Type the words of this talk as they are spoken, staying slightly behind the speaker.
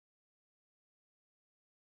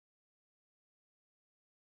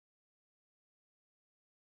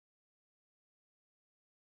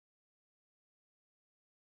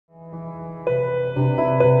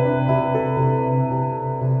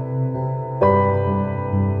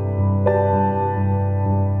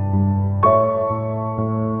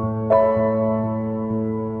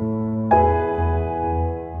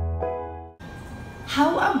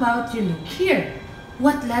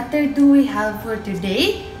letter do we have for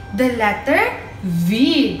today? The letter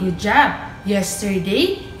V. Good job.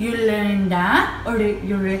 Yesterday, you learned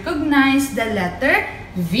you recognized the letter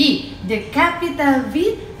V, the capital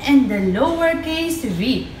V and the lowercase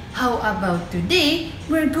v. How about today,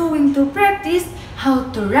 we're going to practice how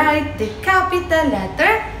to write the capital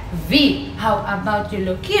letter V. How about you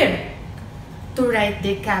look here? To write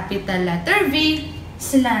the capital letter V,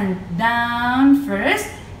 slant down first,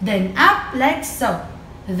 then up like so.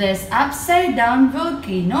 This upside down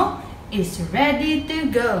volcano is ready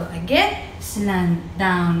to go. Again, slant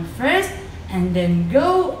down first and then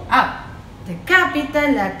go up. The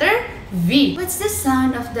capital letter V. What's the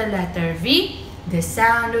sound of the letter V? The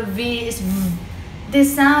sound of V is V. The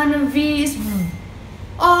sound of V is V.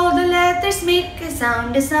 All the letters make a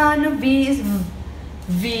sound. The sound of V is V.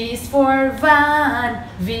 V is for van.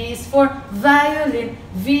 V is for violin.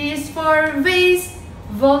 V is for vase,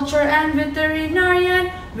 vulture and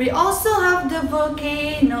veterinarian. We also have the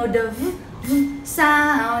volcano, the V, V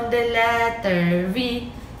sound, the letter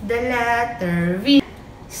V, the letter V.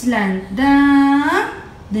 Slant down,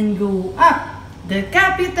 then go up. The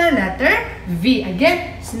capital letter V.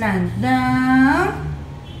 Again, slant down,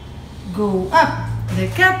 go up. The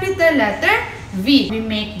capital letter V. We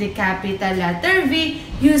make the capital letter V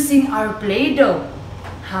using our Play-Doh.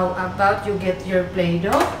 How about you get your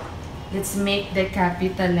Play-Doh? Let's make the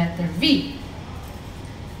capital letter V.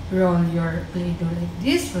 Roll your Play-Doh like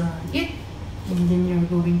this, roll it, and then you're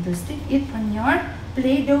going to stick it on your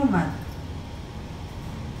Play-Doh mat.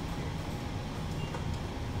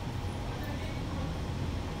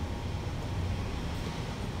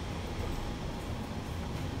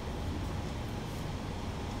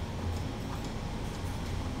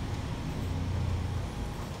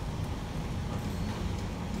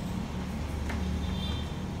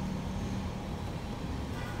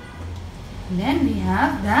 Then we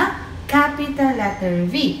have the capital letter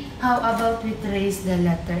V. How about we trace the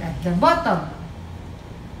letter at the bottom?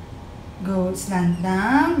 Go slant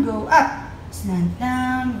down, go up. Slant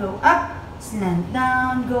down, go up. Slant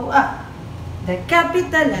down, go up. The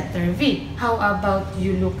capital letter V. How about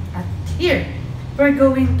you look at here? We're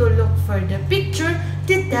going to look for the picture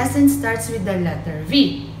that doesn't start with the letter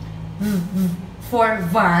V. For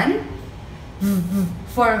van.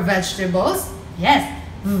 For vegetables. Yes.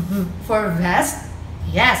 For vest,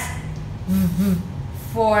 yes.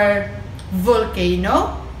 For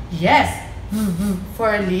volcano, yes.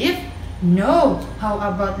 For leaf, no. How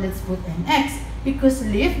about let's put an X? Because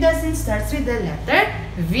leaf doesn't start with the letter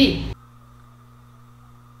V.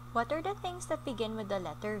 What are the things that begin with the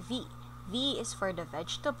letter V? V is for the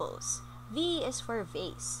vegetables. V is for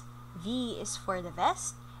vase. V is for the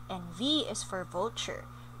vest. And V is for vulture.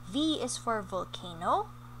 V is for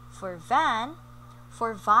volcano, for van,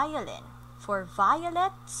 for violin, for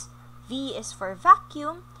violets, V is for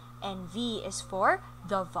vacuum, and V is for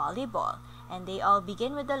the volleyball. And they all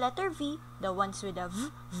begin with the letter V, the ones with a V,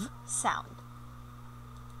 V sound.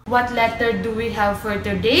 What letter do we have for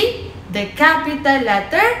today? The capital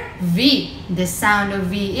letter V. The sound of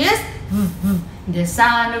V is V. The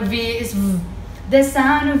sound of V is V. The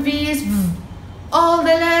sound of V is V. All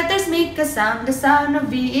the letters make a sound. The sound of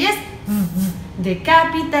V is V. The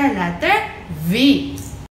capital letter V.